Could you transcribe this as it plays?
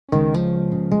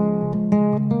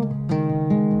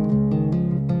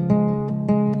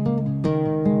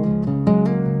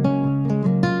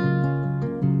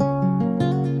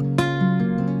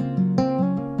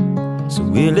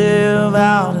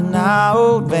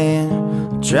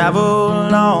van,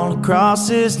 travel all across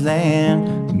this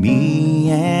land, me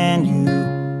and you.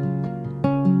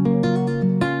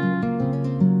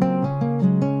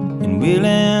 And we'll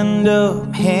end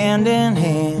up hand in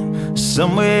hand,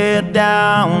 somewhere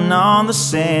down on the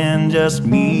sand, just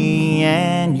me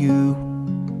and you.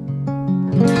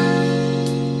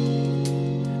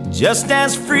 Just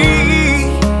as free,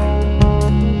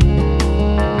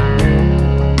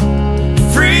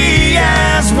 free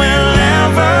as we'll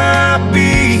ever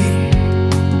be.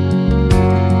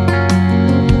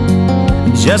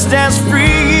 Just as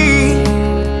free,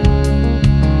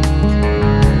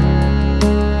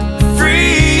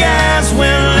 free as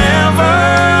we'll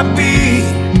ever be.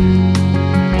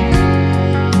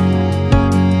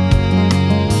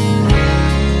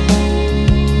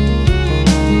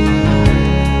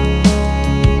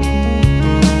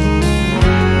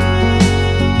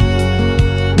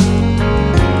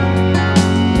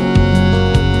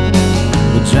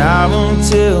 Drive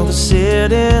until the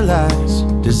city lights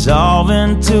dissolve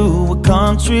into a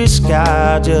country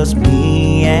sky, just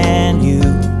me and you.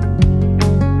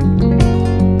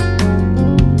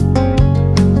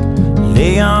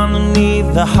 Lay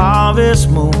underneath the harvest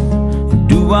moon and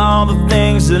do all the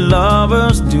things that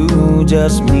lovers do,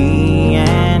 just me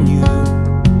and you.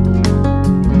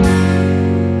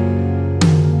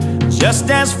 Just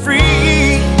as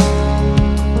free,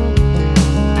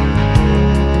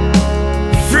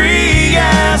 free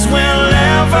as we'll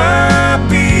ever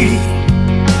be.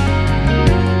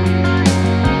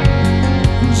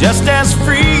 Just as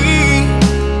free,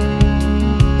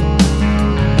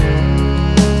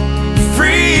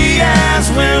 free as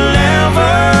we'll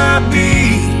ever be.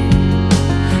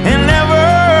 And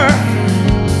ever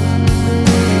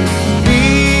be.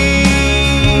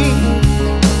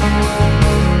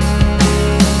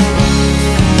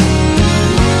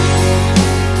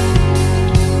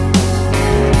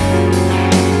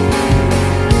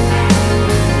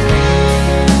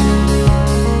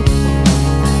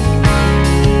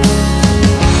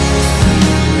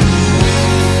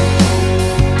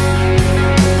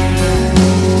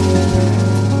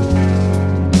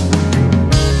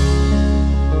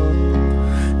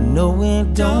 No, we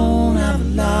don't have a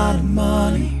lot of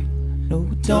money. No,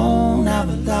 we don't have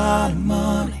a lot of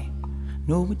money.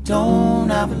 No, we don't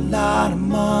have a lot of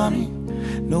money.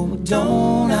 No, we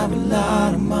don't have a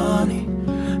lot of money.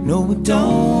 No, we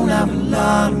don't have a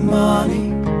lot of money.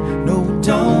 No, we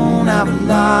don't have a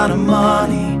lot of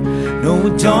money. No, we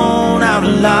don't have a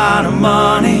lot of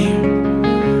money.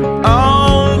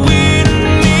 All we need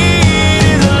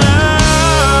is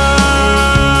love.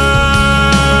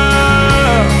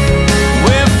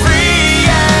 We're free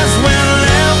as we'll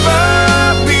ever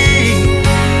be.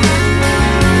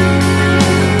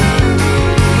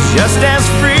 Just as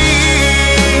free,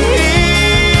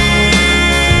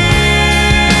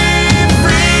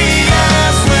 free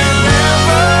as we'll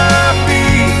ever be.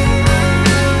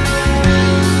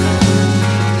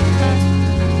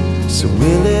 So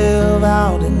we live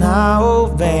out in our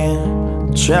old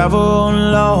van,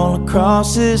 travel all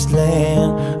across this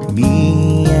land,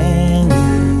 me and